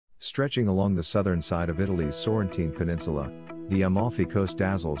Stretching along the southern side of Italy's Sorrentine Peninsula, the Amalfi Coast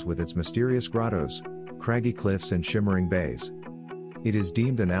dazzles with its mysterious grottos, craggy cliffs and shimmering bays. It is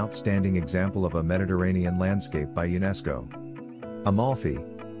deemed an outstanding example of a Mediterranean landscape by UNESCO. Amalfi,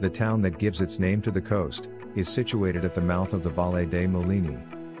 the town that gives its name to the coast, is situated at the mouth of the Valle dei Mulini.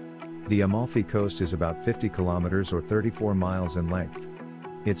 The Amalfi Coast is about 50 kilometers or 34 miles in length.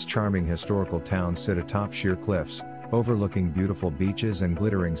 Its charming historical towns sit atop sheer cliffs, overlooking beautiful beaches and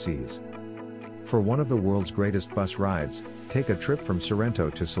glittering seas. For one of the world's greatest bus rides, take a trip from Sorrento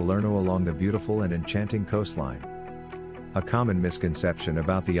to Salerno along the beautiful and enchanting coastline. A common misconception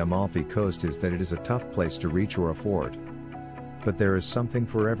about the Amalfi Coast is that it is a tough place to reach or afford. But there is something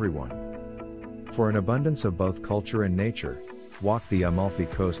for everyone. For an abundance of both culture and nature, walk the Amalfi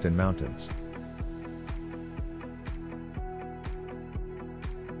Coast and mountains.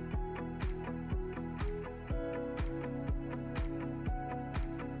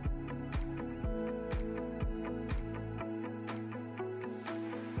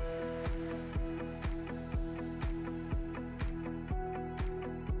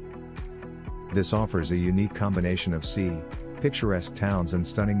 This offers a unique combination of sea, picturesque towns and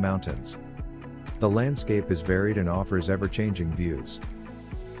stunning mountains. The landscape is varied and offers ever-changing views.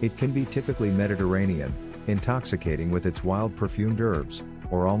 It can be typically Mediterranean, intoxicating with its wild perfumed herbs,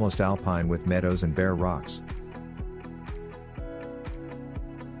 or almost alpine with meadows and bare rocks.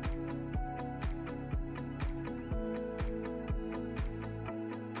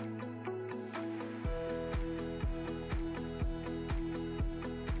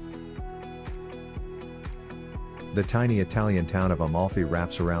 The tiny Italian town of Amalfi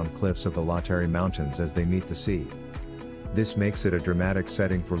wraps around cliffs of the Laterri Mountains as they meet the sea. This makes it a dramatic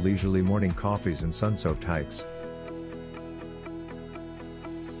setting for leisurely morning coffees and sun-soaked hikes.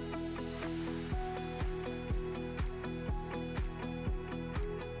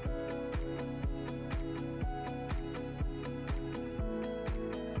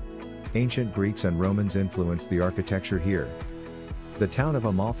 Ancient Greeks and Romans influenced the architecture here. The town of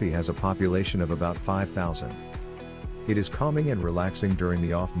Amalfi has a population of about 5,000. It is calming and relaxing during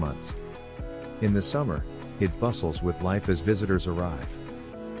the off months. In the summer, it bustles with life as visitors arrive.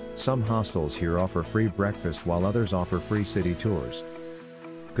 Some hostels here offer free breakfast while others offer free city tours.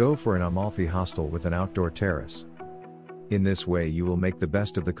 Go for an Amalfi hostel with an outdoor terrace. In this way you will make the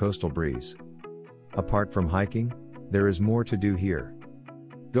best of the coastal breeze. Apart from hiking, there is more to do here.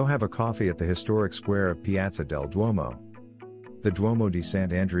 Go have a coffee at the historic square of Piazza del Duomo. The Duomo di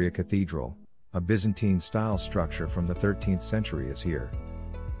Sant'Andrea Cathedral, a Byzantine-style structure from the 13th century, is here.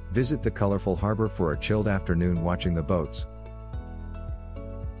 Visit the colorful harbor for a chilled afternoon watching the boats.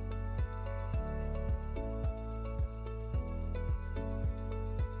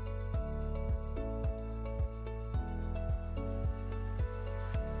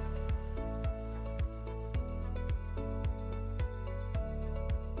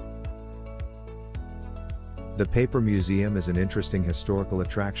 The Paper Museum is an interesting historical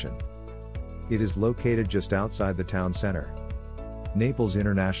attraction. It is located just outside the town center. Naples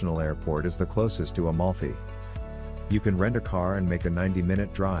International Airport is the closest to Amalfi. You can rent a car and make a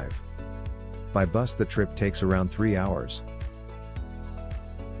 90-minute drive. By bus the trip takes around 3 hours.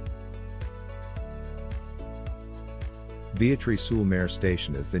 Vietri sul Mare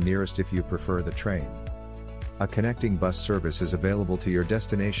station is the nearest if you prefer the train. A connecting bus service is available to your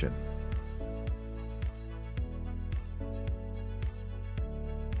destination.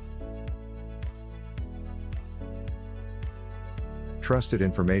 Trusted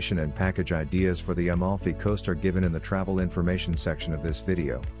information and package ideas for the Amalfi Coast are given in the travel information section of this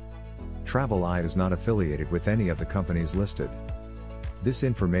video. TravelEye is not affiliated with any of the companies listed. This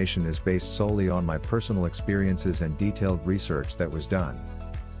information is based solely on my personal experiences and detailed research that was done.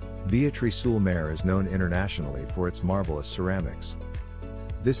 Vietri sul Mare is known internationally for its marvelous ceramics.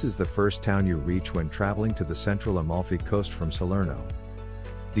 This is the first town you reach when traveling to the central Amalfi Coast from Salerno.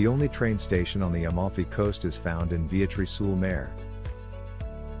 The only train station on the Amalfi Coast is found in Vietri sul Mare.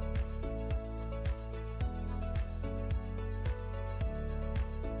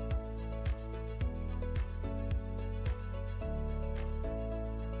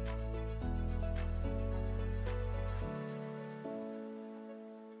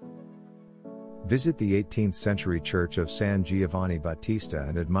 Visit the 18th century church of San Giovanni Battista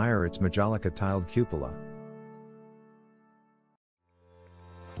and admire its Majolica tiled cupola.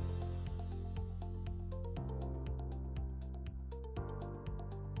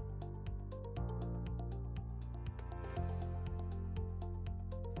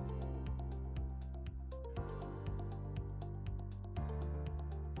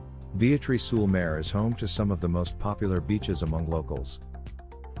 Vietri sul Mare is home to some of the most popular beaches among locals.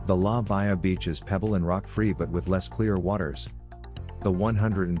 The La Baia beach is pebble and rock-free but with less clear waters. The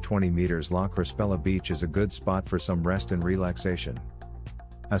 120 meters La Crispella beach is a good spot for some rest and relaxation.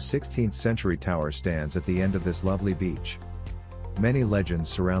 A 16th century tower stands at the end of this lovely beach. Many legends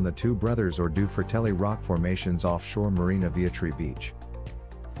surround the two brothers or due Fratelli rock formations offshore Marina Vietri Beach.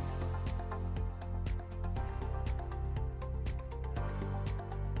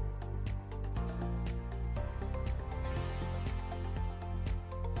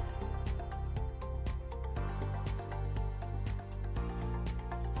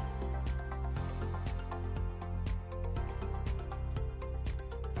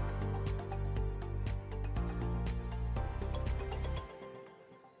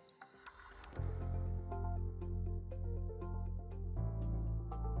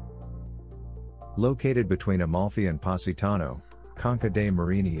 Located between Amalfi and Positano, Conca dei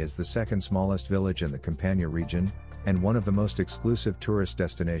Marini is the second smallest village in the Campania region, and one of the most exclusive tourist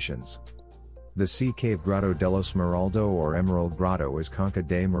destinations. The sea cave Grotto dello Smeraldo or Emerald Grotto is Conca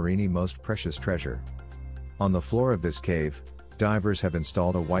dei Marini's most precious treasure. On the floor of this cave, divers have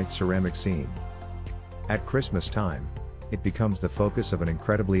installed a white ceramic scene. At Christmas time, it becomes the focus of an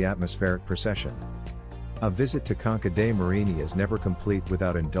incredibly atmospheric procession. A visit to Conca dei Marini is never complete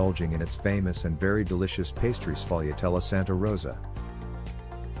without indulging in its famous and very delicious pastry sfogliatella Santa Rosa.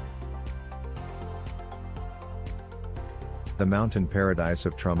 The mountain paradise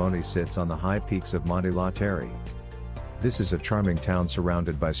of Tremoni sits on the high peaks of Monte La Terre. This is a charming town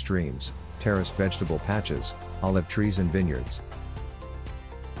surrounded by streams, terraced vegetable patches, olive trees and vineyards.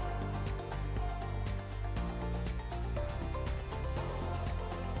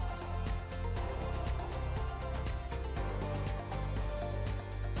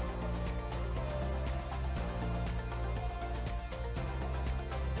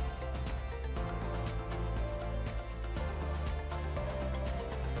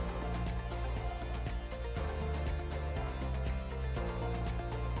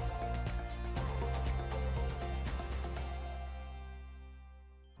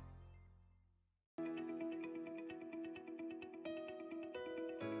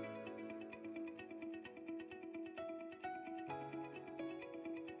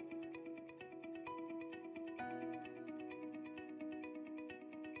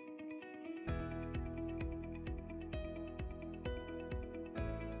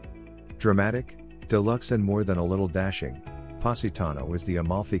 Dramatic, deluxe and more than a little dashing, Positano is the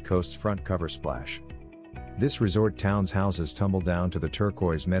Amalfi Coast's front cover splash. This resort town's houses tumble down to the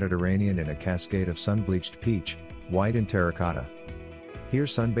turquoise Mediterranean in a cascade of sun-bleached peach, white and terracotta. Here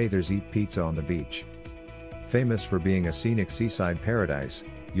sunbathers eat pizza on the beach. Famous for being a scenic seaside paradise,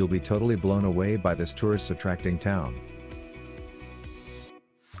 you'll be totally blown away by this tourist-attracting town.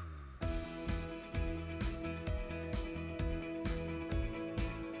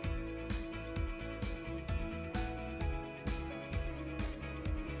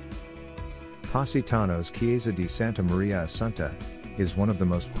 Positano's Chiesa di Santa Maria Assunta is one of the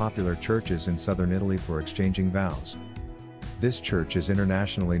most popular churches in southern Italy for exchanging vows. This church is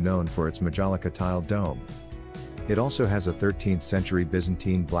internationally known for its Majolica tiled dome. It also has a 13th century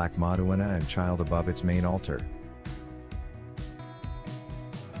Byzantine black Madonna and Child above its main altar.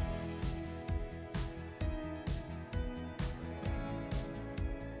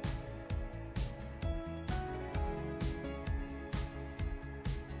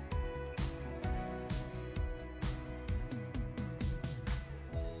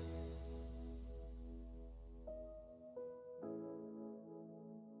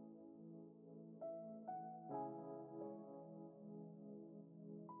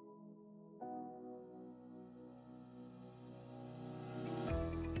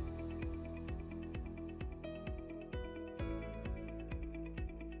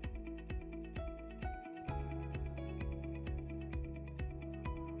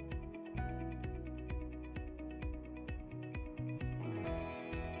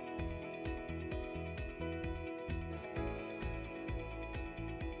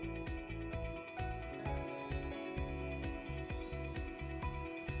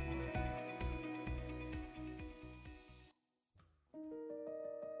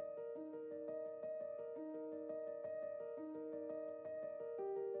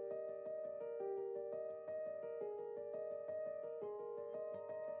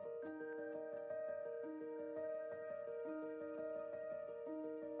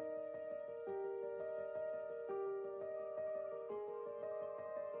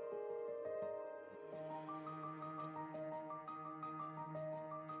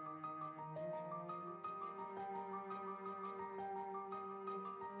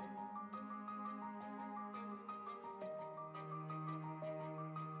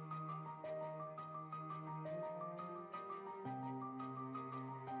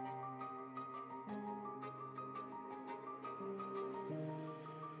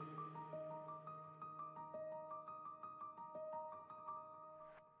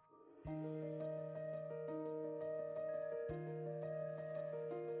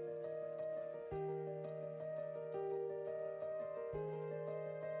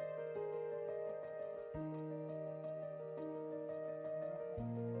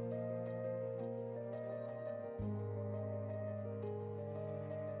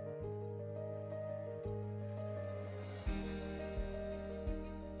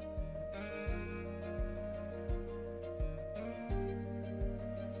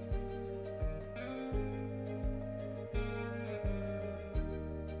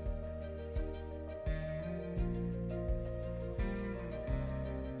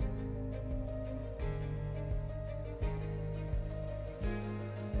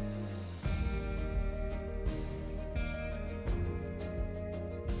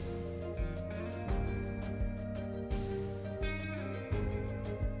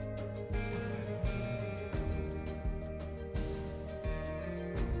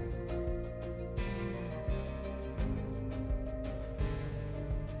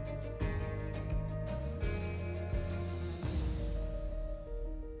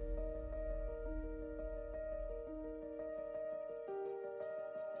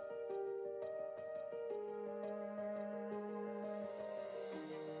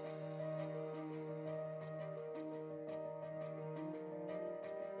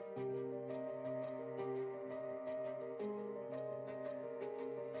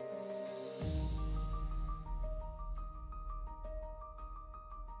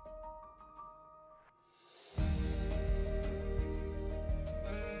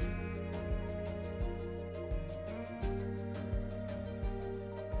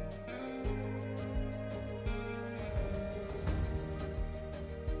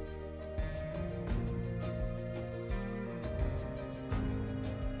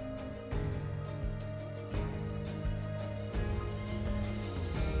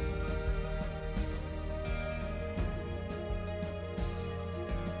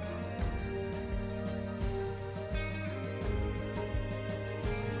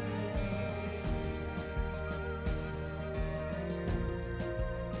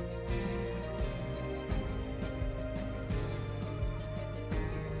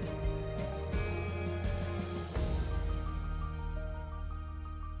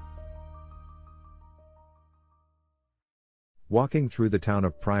 Walking through the town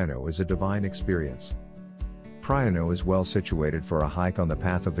of Priano is a divine experience. Priano is well situated for a hike on the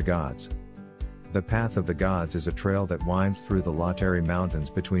Path of the Gods. The Path of the Gods is a trail that winds through the Laterri Mountains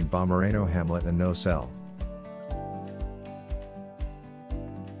between Bamareno hamlet and Nocelle.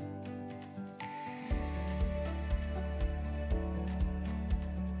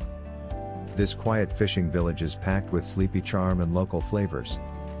 This quiet fishing village is packed with sleepy charm and local flavors.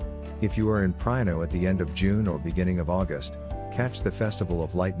 If you are in Priano at the end of June or beginning of August, catch the Festival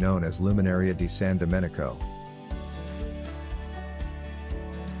of Light known as Luminaria di San Domenico.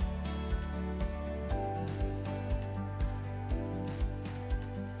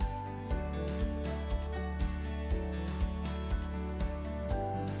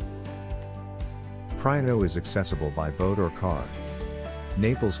 Priano is accessible by boat or car.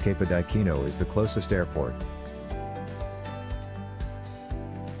 Naples Capodichino is the closest airport.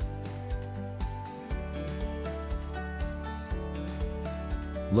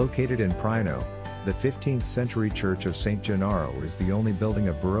 Located in Priano, the 15th century Church of St. Gennaro is the only building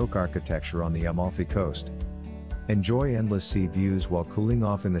of Baroque architecture on the Amalfi Coast. Enjoy endless sea views while cooling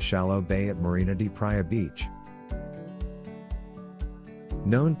off in the shallow bay at Marina di Praia Beach.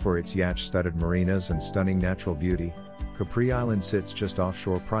 Known for its yacht-studded marinas and stunning natural beauty, Capri Island sits just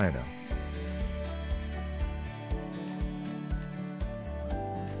offshore Priano.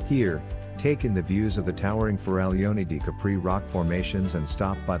 Here, take in the views of the towering Faraglione di Capri rock formations and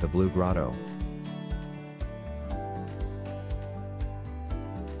stop by the Blue Grotto.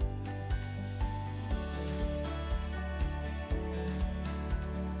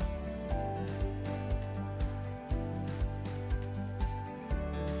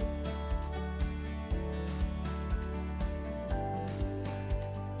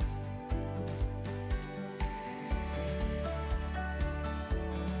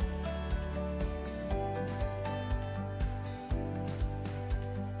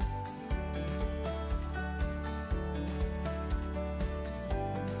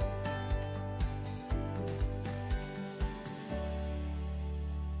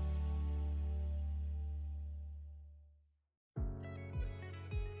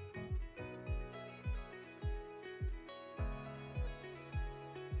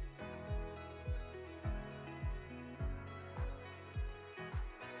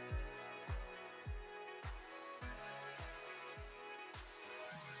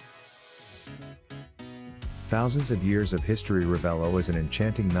 Thousands of years of history. Ravello is an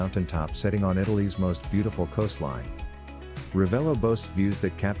enchanting mountaintop setting on Italy's most beautiful coastline. Ravello boasts views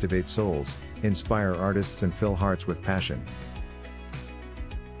that captivate souls, inspire artists and fill hearts with passion.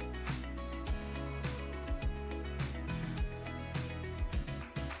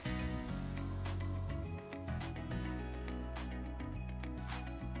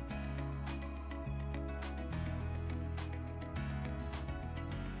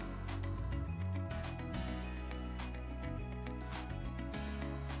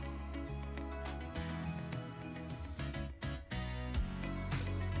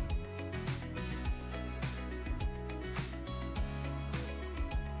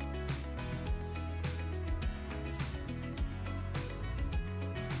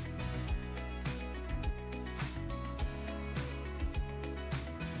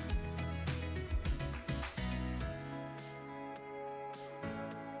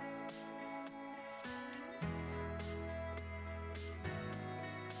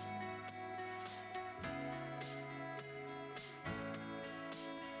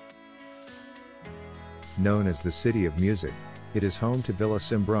 Known as the City of Music, it is home to Villa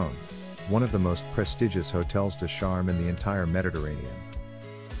Simbrone, one of the most prestigious hotels de charme in the entire Mediterranean.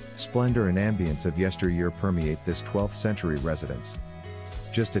 Splendor and ambience of yesteryear permeate this 12th century residence.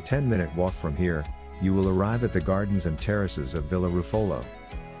 Just a 10-minute walk from here, you will arrive at the gardens and terraces of Villa Ruffolo.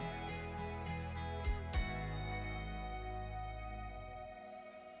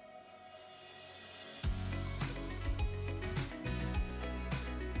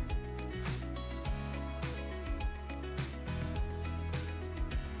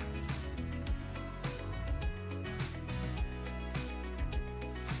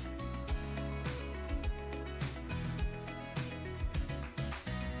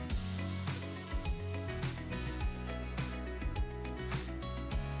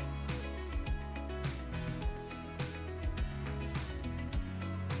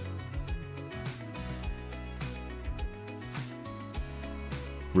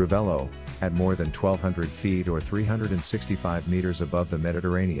 Ravello, at more than 1,200 feet or 365 meters above the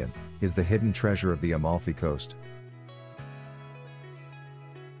Mediterranean, is the hidden treasure of the Amalfi Coast.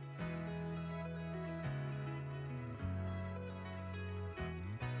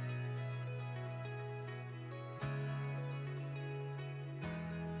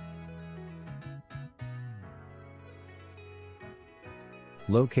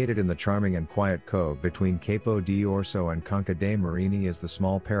 Located in the charming and quiet cove between Capo di Orso and Conca dei Marini is the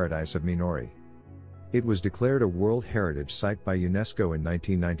small paradise of Minori. It was declared a World Heritage Site by UNESCO in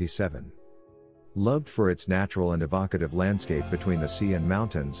 1997. Loved for its natural and evocative landscape between the sea and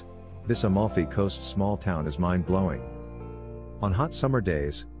mountains, this Amalfi Coast small town is mind-blowing. On hot summer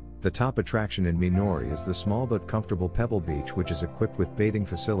days, the top attraction in Minori is the small but comfortable pebble beach, which is equipped with bathing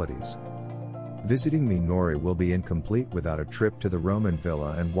facilities. Visiting Minori will be incomplete without a trip to the Roman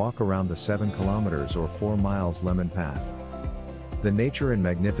villa and walk around the 7 kilometers or 4 miles lemon path. The nature and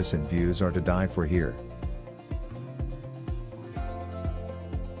magnificent views are to die for here.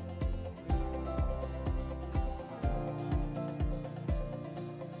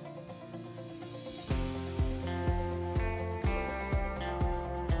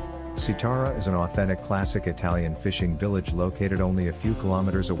 Citara is an authentic classic Italian fishing village located only a few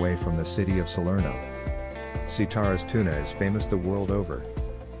kilometers away from the city of Salerno. Citara's tuna is famous the world over.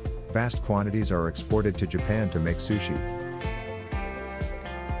 Vast quantities are exported to Japan to make sushi.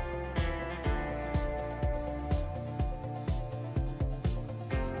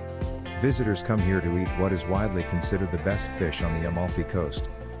 Visitors come here to eat what is widely considered the best fish on the Amalfi Coast.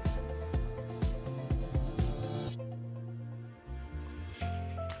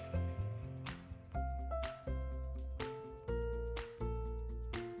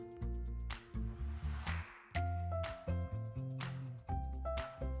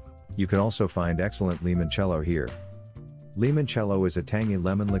 You can also find excellent limoncello here. Limoncello is a tangy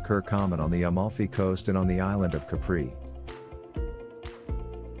lemon liqueur common on the Amalfi Coast and on the island of Capri.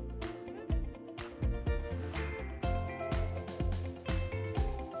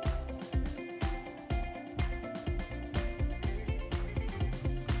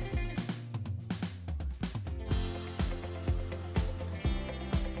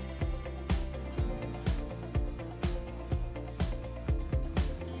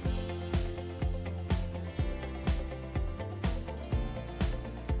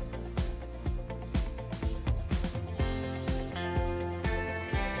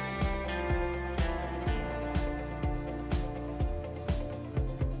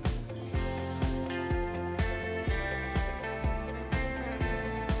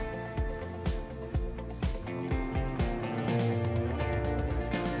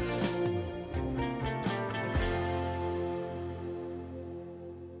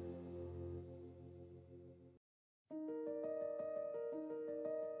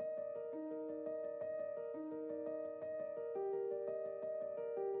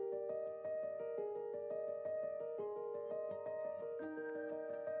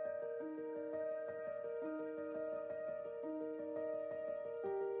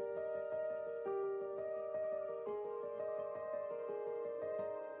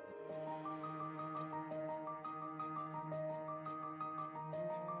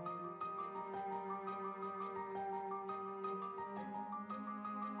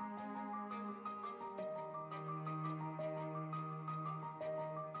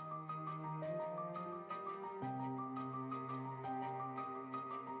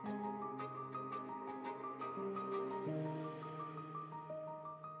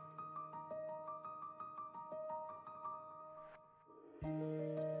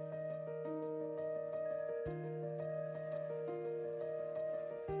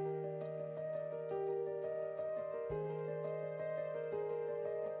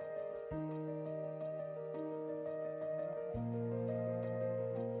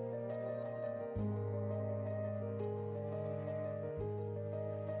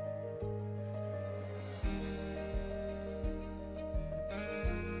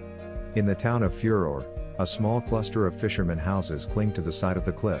 In the town of Furor, a small cluster of fishermen houses cling to the side of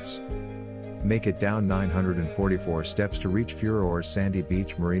the cliffs. Make it down 944 steps to reach Furor's sandy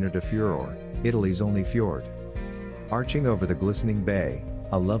beach Marina de Furor, Italy's only fjord. Arching over the glistening bay,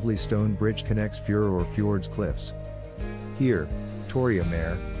 a lovely stone bridge connects Furor Fjord's cliffs. Here, Torre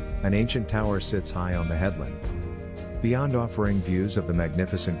Mare, an ancient tower sits high on the headland. Beyond offering views of the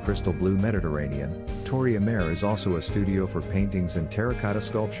magnificent crystal blue Mediterranean, Torre Mare is also a studio for paintings and terracotta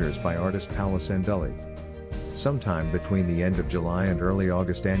sculptures by artist Paolo Sandelli. Sometime between the end of July and early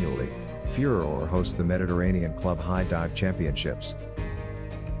August annually, Furor hosts the Mediterranean Club High Dive Championships.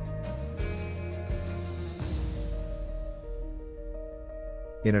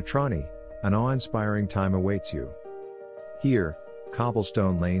 In Atrani, an awe-inspiring time awaits you. Here,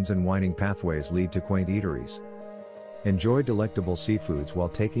 cobblestone lanes and winding pathways lead to quaint eateries. Enjoy delectable seafoods while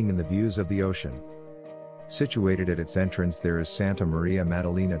taking in the views of the ocean. Situated at its entrance there is Santa Maria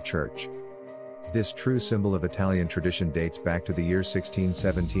Maddalena Church. This true symbol of Italian tradition dates back to the year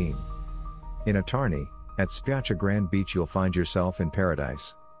 1617. In Atrani, At Spiaggia Grande Beach you'll find yourself in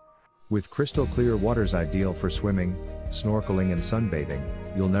paradise. With crystal clear waters ideal for swimming, snorkeling and sunbathing,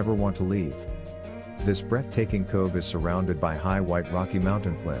 you'll never want to leave. This breathtaking cove is surrounded by high white rocky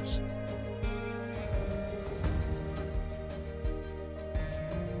mountain cliffs.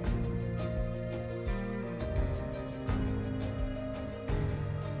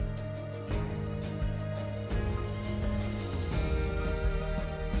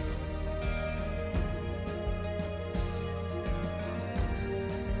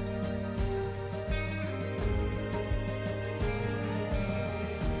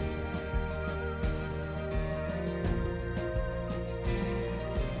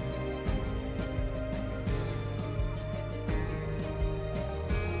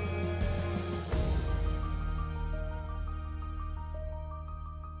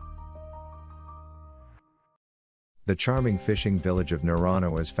 The charming fishing village of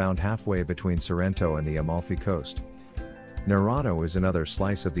Nerano is found halfway between Sorrento and the Amalfi Coast. Nerano is another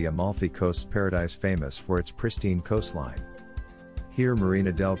slice of the Amalfi Coast's paradise, famous for its pristine coastline. Here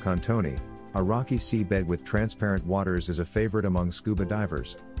Marina del Cantone, a rocky seabed with transparent waters, is a favorite among scuba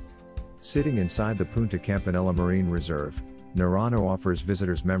divers. Sitting inside the Punta Campanella Marine Reserve, Nerano offers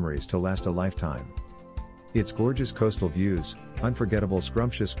visitors memories to last a lifetime. Its gorgeous coastal views, unforgettable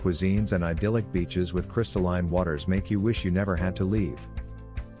scrumptious cuisines and idyllic beaches with crystalline waters make you wish you never had to leave.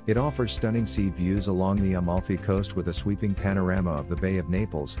 It offers stunning sea views along the Amalfi Coast with a sweeping panorama of the Bay of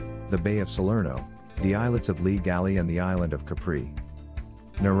Naples, the Bay of Salerno, the islets of Lee Galli and the island of Capri.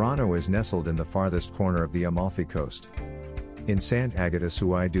 Nerano is nestled in the farthest corner of the Amalfi Coast. In Sant'Agata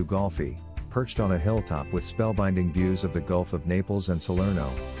sui Due Golfi, perched on a hilltop with spellbinding views of the Gulf of Naples and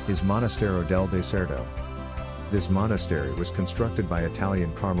Salerno, is Monastero del Deserto. This monastery was constructed by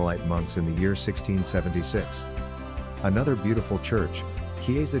Italian Carmelite monks in the year 1676. Another beautiful church,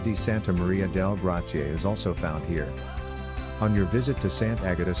 Chiesa di Santa Maria del Grazie, is also found here. On your visit to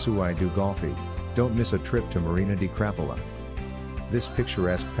Sant'Agata sui Due Golfi, don't miss a trip to Marina di Crapola. This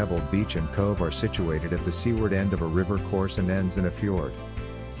picturesque pebbled beach and cove are situated at the seaward end of a river course and ends in a fjord.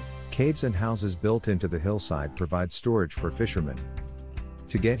 Caves and houses built into the hillside provide storage for fishermen.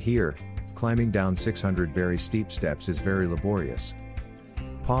 To get here, climbing down 600 very steep steps is very laborious.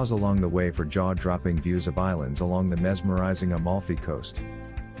 Pause along the way for jaw-dropping views of islands along the mesmerizing Amalfi Coast.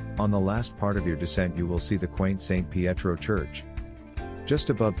 On the last part of your descent you will see the quaint St. Pietro Church.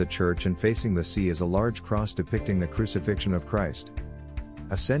 Just above the church and facing the sea is a large cross depicting the crucifixion of Christ.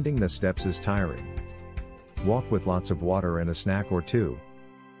 Ascending the steps is tiring. Walk with lots of water and a snack or two.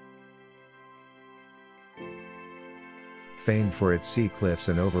 Famed for its sea cliffs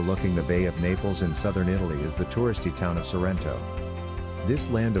and overlooking the Bay of Naples in southern Italy is the touristy town of Sorrento. This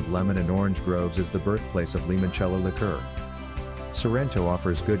land of lemon and orange groves is the birthplace of limoncello liqueur. Sorrento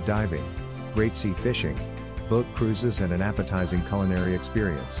offers good diving, great sea fishing, boat cruises and an appetizing culinary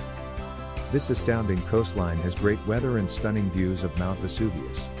experience. This astounding coastline has great weather and stunning views of Mount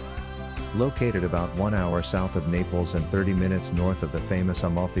Vesuvius. Located about 1 hour south of Naples and 30 minutes north of the famous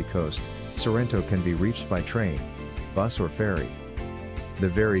Amalfi Coast, Sorrento can be reached by train, bus or ferry. The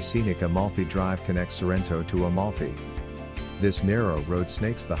very scenic Amalfi Drive connects Sorrento to Amalfi. This narrow road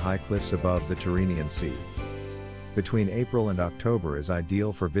snakes the high cliffs above the Tyrrhenian Sea. Between April and October is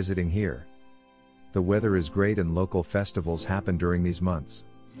ideal for visiting here. The weather is great and local festivals happen during these months.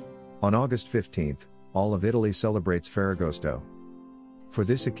 On August 15th, all of Italy celebrates Ferragosto. For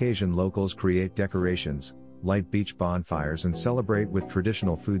this occasion locals create decorations, light beach bonfires and celebrate with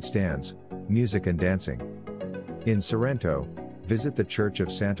traditional food stands, music and dancing. In Sorrento, visit the Church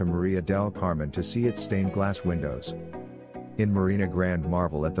of Santa Maria del Carmen to see its stained glass windows. In Marina Grande,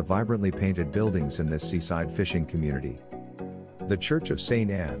 marvel at the vibrantly painted buildings in this seaside fishing community. The Church of St.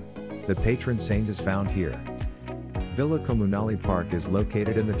 Anne, the patron saint, is found here. Villa Comunale Park is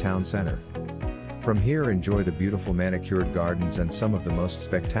located in the town center. From here enjoy the beautiful manicured gardens and some of the most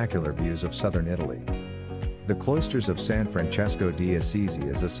spectacular views of southern Italy. The cloisters of San Francesco di Assisi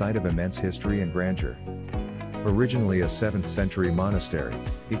is a site of immense history and grandeur. Originally a 7th century monastery,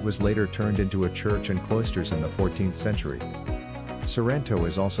 it was later turned into a church and cloisters in the 14th century. Sorrento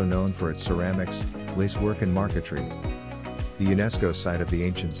is also known for its ceramics, lacework and marquetry. The UNESCO site of the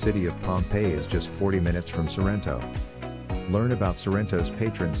ancient city of Pompeii is just 40 minutes from Sorrento. Learn about Sorrento's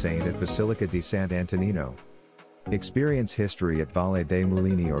patron saint at Basilica di Sant'Antonino. Experience history at Valle dei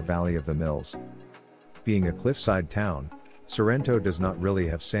Mulini or Valley of the Mills. Being a cliffside town, Sorrento does not really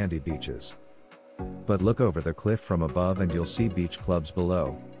have sandy beaches. But look over the cliff from above and you'll see beach clubs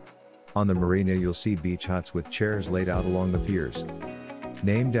below. On the marina you'll see beach huts with chairs laid out along the piers.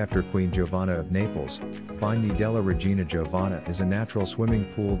 Named after Queen Giovanna of Naples, Bagni della Regina Giovanna is a natural swimming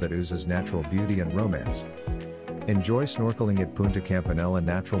pool that oozes natural beauty and romance. Enjoy snorkeling at Punta Campanella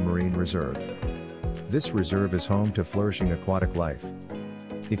Natural Marine Reserve. This reserve is home to flourishing aquatic life.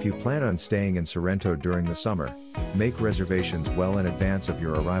 If you plan on staying in Sorrento during the summer, make reservations well in advance of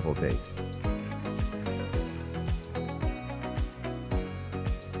your arrival date.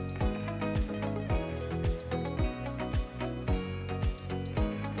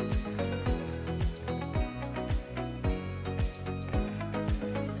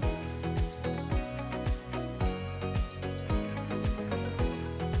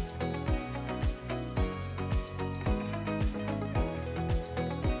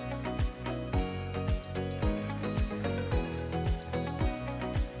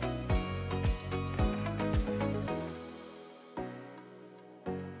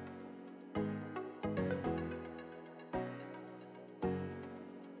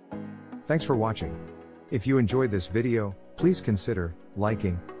 Thanks for watching. If you enjoyed this video, please consider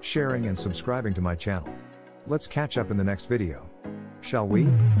liking, sharing and subscribing to my channel. Let's catch up in the next video. Shall we?